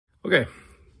Okay,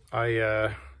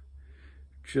 I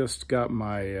just got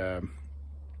my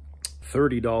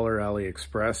 $30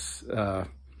 AliExpress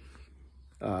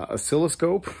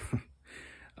oscilloscope.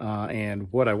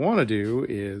 And what I want to do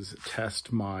is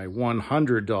test my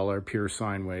 $100 pure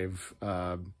sine wave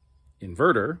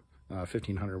inverter,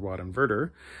 1500 watt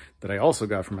inverter that I also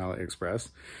got from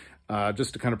AliExpress,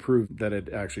 just to kind of prove that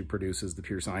it actually produces the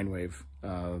pure sine wave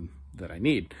that I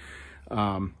need.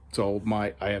 So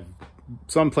I have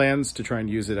some plans to try and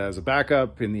use it as a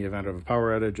backup in the event of a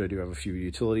power outage. I do have a few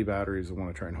utility batteries I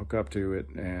want to try and hook up to it,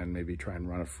 and maybe try and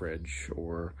run a fridge,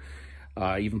 or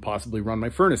even possibly run my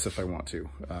furnace if I want to,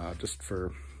 just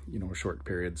for, short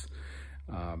periods.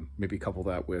 Maybe couple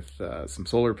that with some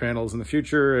solar panels in the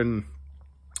future, and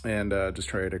just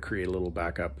try to create a little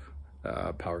backup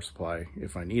power supply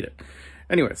if I need it.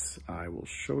 Anyways, I will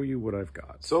show you what I've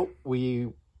got. So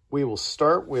we will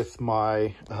start with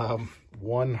my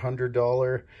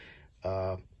 $100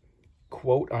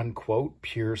 quote-unquote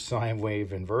pure sine wave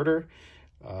inverter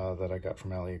that I got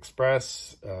from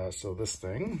AliExpress. So this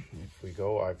thing, if we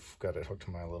go, I've got it hooked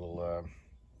to my little,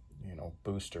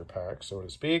 booster pack, so to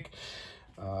speak.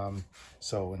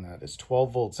 So when that is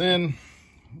 12 volts in,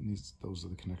 those are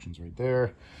the connections right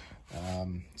there.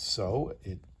 So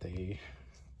they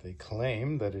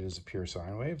claim that it is a pure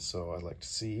sine wave, so I'd like to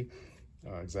see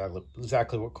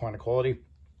exactly what kind of quality.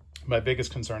 My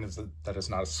biggest concern is that it's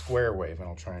not a square wave, and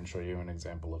I'll try and show you an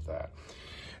example of that.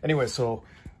 Anyway, so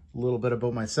a little bit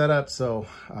about my setup. So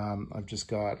I've just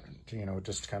got,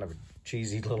 just kind of a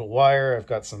cheesy little wire. I've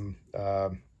got some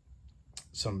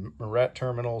Moret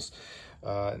terminals,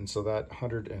 and so that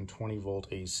 120 volt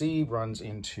AC runs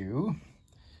into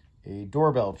a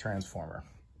doorbell transformer.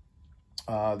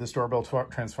 This doorbell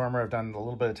transformer, I've done a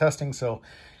little bit of testing, so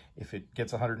if it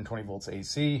gets 120 volts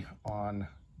AC on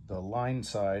the line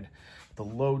side, the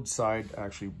load side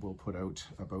actually will put out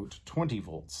about 20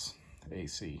 volts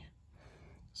AC.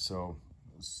 So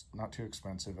it's not too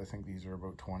expensive. I think these are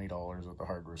about $20 at the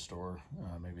hardware store,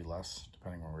 maybe less,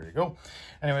 depending on where you go.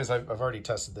 Anyways, I've already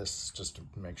tested this just to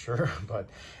make sure. But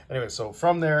anyway, so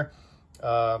from there,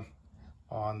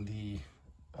 on the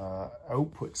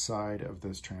output side of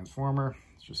this transformer,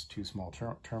 it's just two small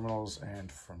terminals, and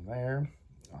from there,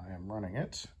 I am running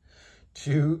it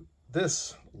to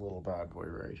this little bad boy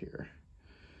right here.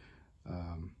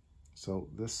 So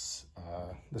this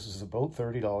is about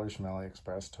 $30 from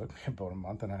AliExpress. Took me about a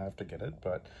month and a half to get it,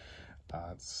 but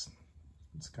it's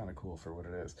kind of cool for what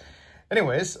it is.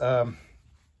 Anyways,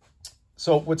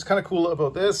 so what's kind of cool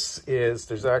about this is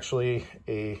there's actually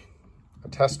a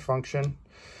test function.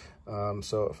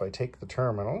 So if I take the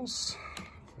terminals,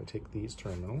 if I take these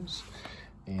terminals,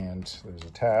 and there's a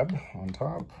tab on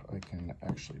top, I can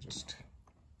actually just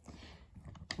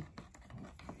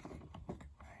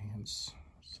hands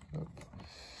set up.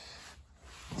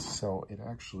 So it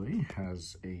actually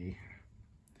has a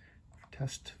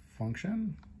test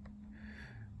function.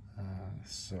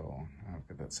 So I've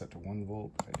got that set to 1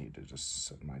 volt. I need to just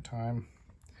set my time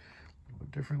a little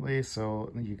bit differently.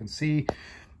 So you can see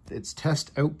its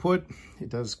test output, it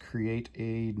does create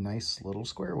a nice little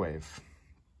square wave.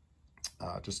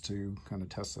 Just to kind of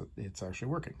test that it's actually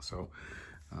working. So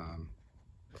you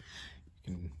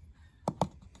can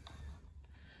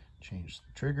change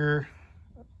the trigger.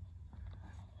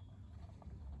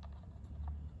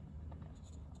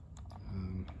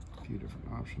 A few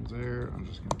different options there. I'm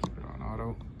just going to keep it on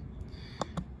auto.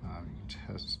 You can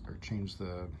test or change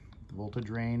the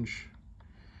voltage range.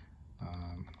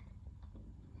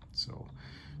 So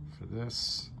for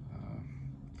this,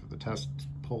 for the test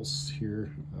pulse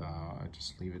here, I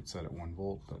just leave it set at 1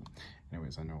 volt, but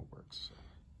anyways, I know it works.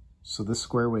 So this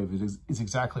square wave is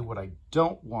exactly what I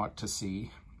don't want to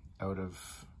see out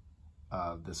of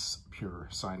this pure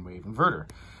sine wave inverter.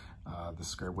 The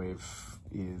square wave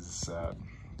is,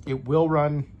 it will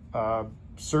run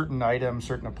certain items,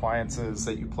 certain appliances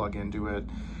that you plug into it,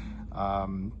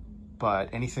 but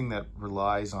anything that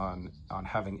relies on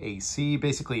having AC,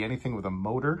 basically anything with a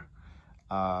motor,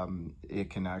 it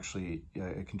can actually,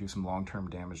 it can do some long-term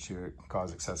damage to it,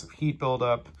 cause excessive heat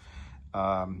buildup,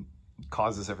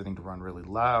 causes everything to run really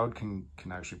loud, can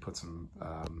actually put some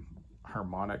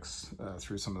harmonics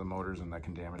through some of the motors, and that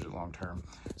can damage it long-term.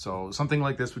 So something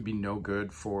like this would be no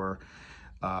good for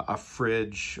a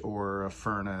fridge or a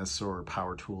furnace or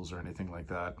power tools or anything like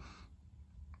that.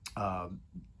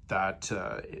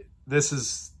 This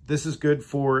is good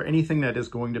for anything that is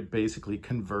going to basically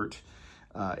convert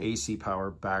AC power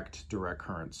back to direct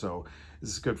current. So this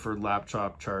is good for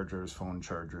laptop chargers, phone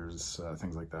chargers,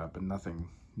 things like that, but nothing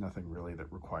really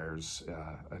that requires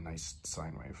a nice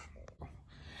sine wave.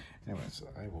 Anyways,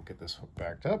 I will get this hook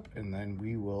backed up, and then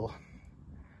we will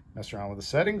mess around with the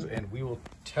settings, and we will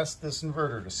test this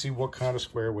inverter to see what kind of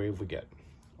square wave we get.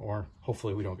 Or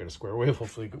hopefully we don't get a square wave.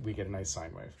 Hopefully we get a nice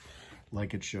sine wave,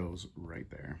 like it shows right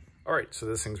there. All right, so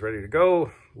this thing's ready to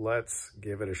go. Let's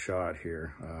give it a shot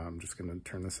here. I'm just gonna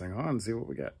turn this thing on and see what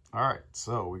we get. All right,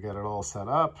 so we got it all set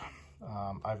up.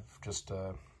 I've just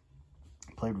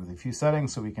played with a few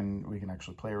settings so we can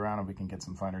actually play around and we can get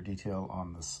some finer detail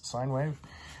on this sine wave.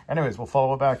 Anyways, we'll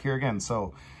follow it back here again.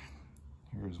 So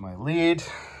here's my lead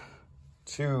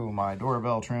to my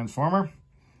doorbell transformer,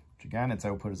 which again, its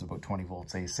output is about 20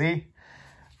 volts AC.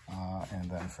 And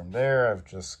then from there, I've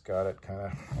just got it kind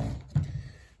of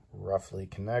roughly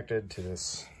connected to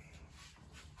this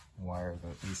wire,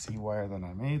 the AC wire that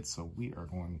I made. So we are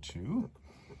going to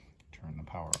turn the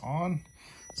power on.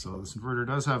 So this inverter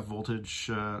does have voltage,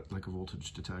 like a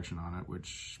voltage detection on it,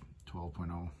 which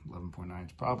 12.0, 11.9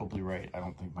 is probably right. I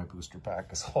don't think my booster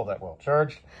pack is all that well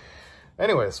charged.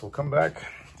 Anyways, we'll come back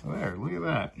to there. Look at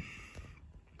that.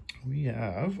 We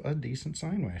have a decent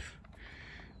sine wave.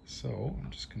 So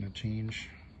I'm just going to change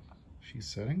these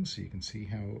settings so you can see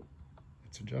how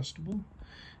it's adjustable.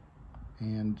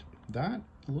 And that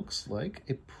looks like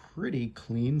a pretty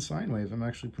clean sine wave. I'm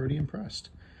actually pretty impressed.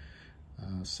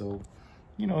 So,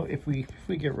 you know, if we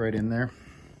get right in there,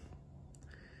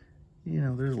 you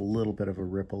know, there's a little bit of a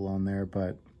ripple on there,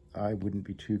 but I wouldn't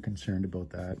be too concerned about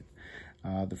that.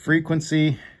 The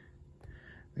frequency,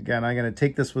 again, I'm going to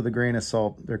take this with a grain of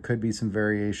salt. There could be some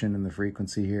variation in the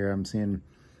frequency here. I'm seeing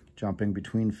jumping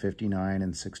between 59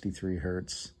 and 63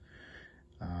 hertz.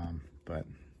 But,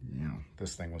 you know,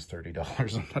 this thing was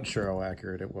 $30. I'm not sure how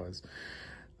accurate it was.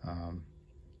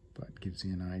 But gives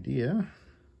you an idea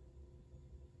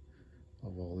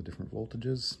of all the different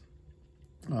voltages.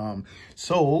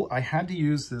 So I had to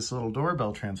use this little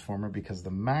doorbell transformer because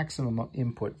the maximum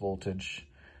input voltage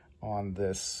on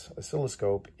this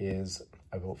oscilloscope is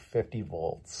about 50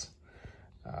 volts.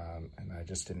 And I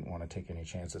just didn't want to take any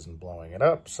chances in blowing it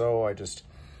up. So I'm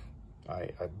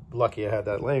lucky I had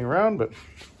that laying around, but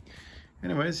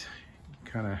anyways,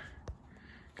 kind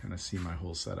of see my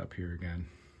whole setup here again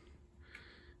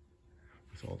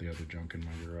with all the other junk in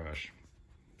my garage.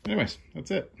 Anyways,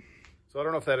 that's it. So I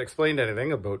don't know if that explained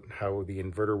anything about how the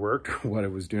inverter worked, what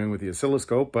it was doing with the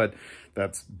oscilloscope, but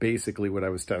that's basically what I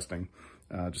was testing.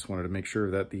 Just wanted to make sure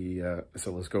that the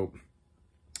oscilloscope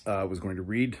was going to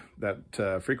read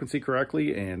that frequency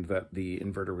correctly and that the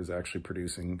inverter was actually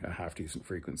producing a half-decent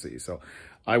frequency. So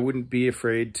I wouldn't be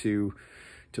afraid to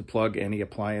plug any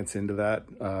appliance into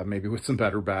that, maybe with some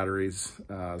better batteries,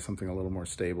 something a little more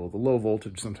stable. The low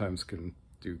voltage sometimes can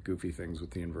do goofy things with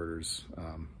the inverters,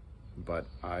 but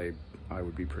I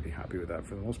would be pretty happy with that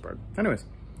for the most part. Anyways,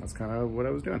 that's kind of what I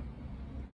was doing.